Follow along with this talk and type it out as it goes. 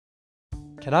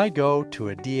Can I go to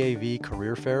a DAV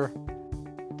Career Fair?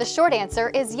 The short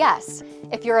answer is yes.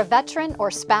 If you're a veteran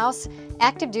or spouse,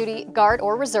 active duty, guard,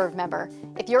 or reserve member,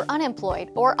 if you're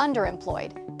unemployed or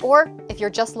underemployed, or if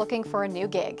you're just looking for a new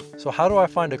gig. So how do I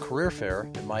find a career fair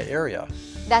in my area?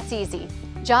 That's easy.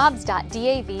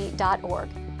 Jobs.dav.org.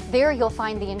 There you'll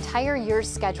find the entire year's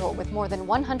schedule with more than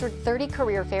 130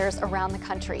 career fairs around the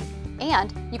country.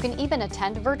 And you can even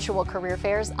attend virtual career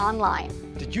fairs online.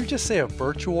 Did you just say a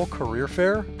virtual career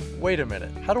fair? Wait a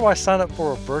minute, how do I sign up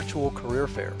for a virtual career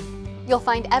fair? You'll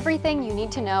find everything you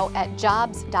need to know at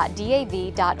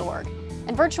jobs.dav.org.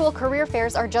 And virtual career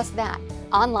fairs are just that,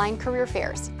 online career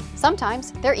fairs.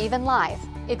 Sometimes they're even live.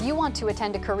 If you want to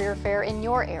attend a career fair in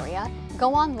your area,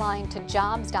 go online to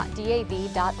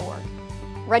jobs.dav.org.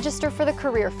 Register for the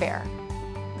career fair.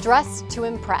 Dress to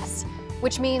impress,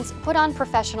 which means put on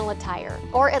professional attire,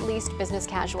 or at least business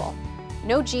casual.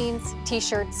 No jeans,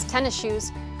 t-shirts, tennis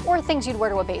shoes, or things you'd wear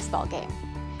to a baseball game.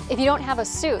 If you don't have a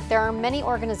suit, there are many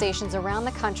organizations around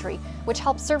the country which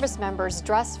help service members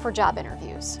dress for job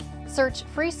interviews. Search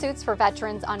free suits for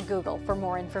veterans on Google for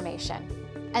more information.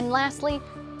 And lastly,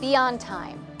 be on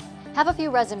time. Have a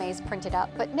few resumes printed up,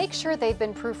 but make sure they've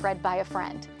been proofread by a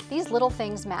friend. These little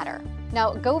things matter.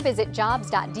 Now go visit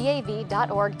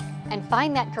jobs.dav.org and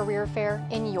find that career fair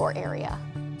in your area.